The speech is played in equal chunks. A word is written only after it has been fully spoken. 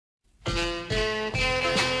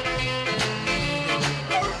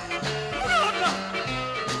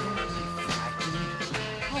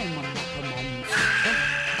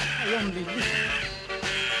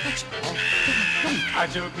I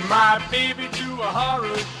took my baby to a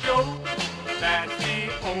horror show. That's the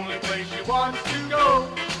only place she wants to go.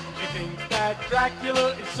 She thinks that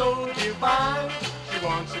Dracula is so divine. She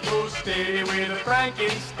wants to go stay with a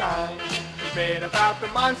Frankenstein. She's read about the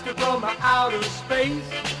monster from outer space.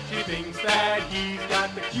 She thinks that he's got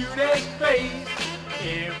the cutest face.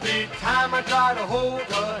 Every time I try to hold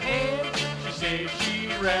her hand, she says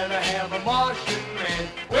she'd rather have a Martian man.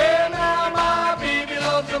 Well, now my baby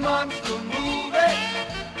loves a monster movie.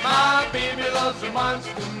 My baby loves a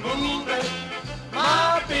monster movie.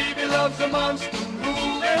 My baby loves a monster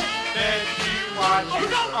movie that she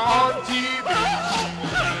watches on TV.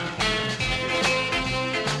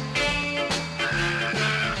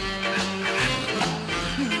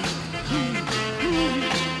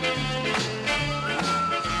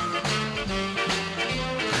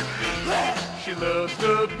 She loves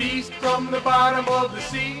the beast from the bottom of the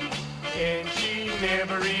sea, and she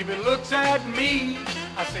never even looks at me.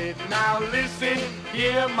 I said, now listen,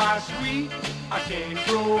 here my sweet, I can't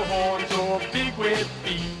throw horns or big wet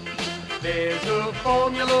feet. There's a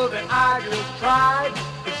formula that I just tried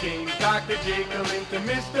to change Dr. Jekyll into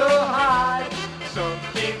Mr. Hyde.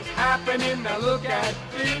 Something's happening, now look at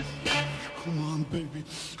this. Come on, baby,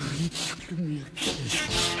 give me a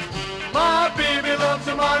kiss. My baby loves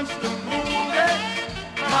a monster movie.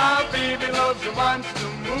 My baby loves a monster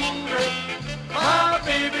movie. My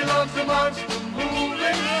baby loves a monster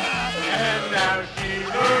movie. And now she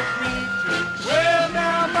loves me too. Well,